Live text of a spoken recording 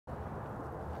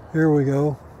Here we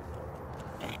go.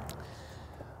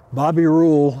 Bobby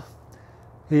Rule,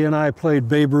 he and I played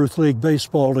Babe Ruth League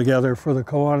baseball together for the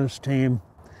Kiwanis team.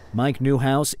 Mike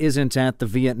Newhouse isn't at the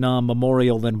Vietnam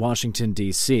Memorial in Washington,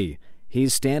 D.C.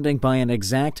 He's standing by an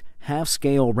exact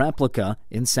half-scale replica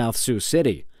in South Sioux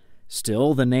City.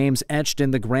 Still, the names etched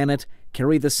in the granite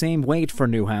carry the same weight for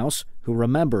Newhouse, who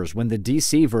remembers when the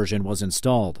D.C. version was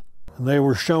installed. They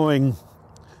were showing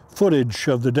footage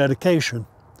of the dedication,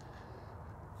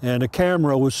 and a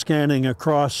camera was scanning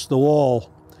across the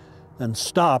wall and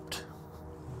stopped.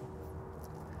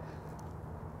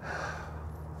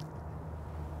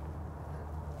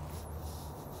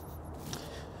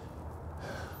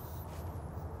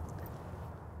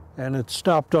 And it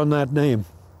stopped on that name.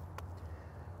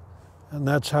 And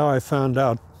that's how I found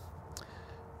out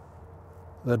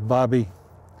that Bobby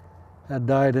had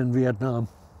died in Vietnam.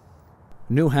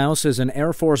 Newhouse is an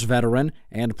Air Force veteran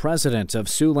and president of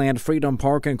Siouxland Freedom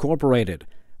Park, Incorporated.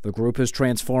 The group is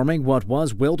transforming what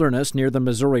was wilderness near the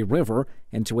Missouri River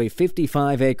into a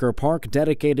 55-acre park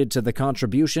dedicated to the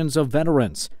contributions of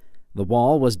veterans. The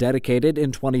wall was dedicated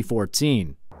in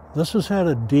 2014. This has had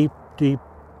a deep, deep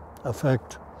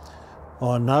effect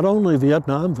on not only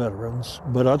Vietnam veterans,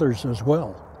 but others as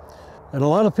well. And a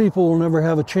lot of people will never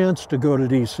have a chance to go to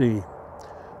D.C.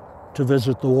 to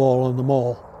visit the wall and the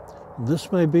mall.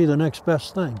 This may be the next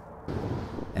best thing.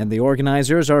 And the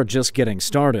organizers are just getting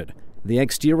started. The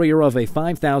exterior of a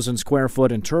 5,000 square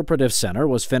foot interpretive center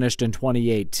was finished in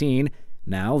 2018.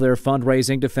 Now they're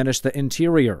fundraising to finish the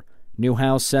interior.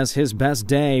 Newhouse says his best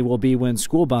day will be when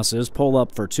school buses pull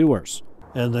up for tours.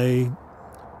 And they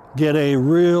get a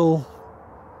real,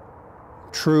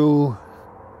 true,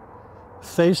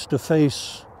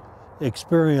 face-to-face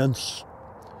experience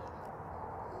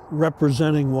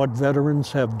representing what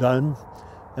veterans have done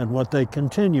and what they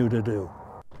continue to do.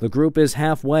 The group is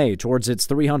halfway towards its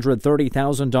 $330,000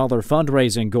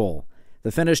 fundraising goal.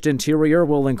 The finished interior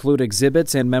will include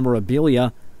exhibits and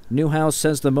memorabilia. Newhouse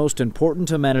says the most important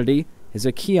amenity is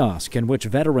a kiosk in which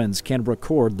veterans can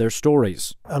record their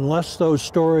stories. Unless those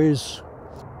stories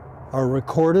are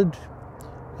recorded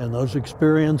and those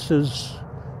experiences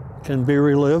can be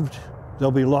relived, they'll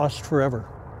be lost forever.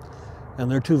 And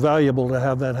they're too valuable to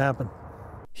have that happen.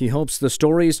 He hopes the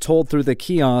stories told through the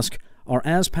kiosk are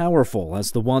as powerful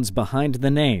as the ones behind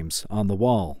the names on the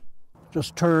wall.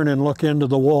 Just turn and look into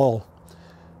the wall,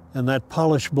 and that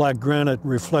polished black granite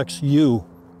reflects you.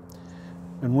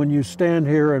 And when you stand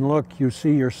here and look, you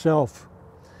see yourself.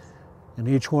 And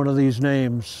each one of these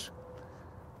names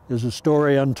is a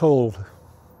story untold.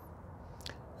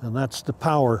 And that's the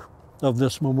power of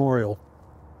this memorial.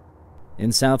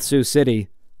 In South Sioux City,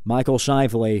 Michael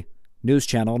Shively, News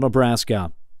Channel,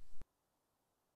 Nebraska.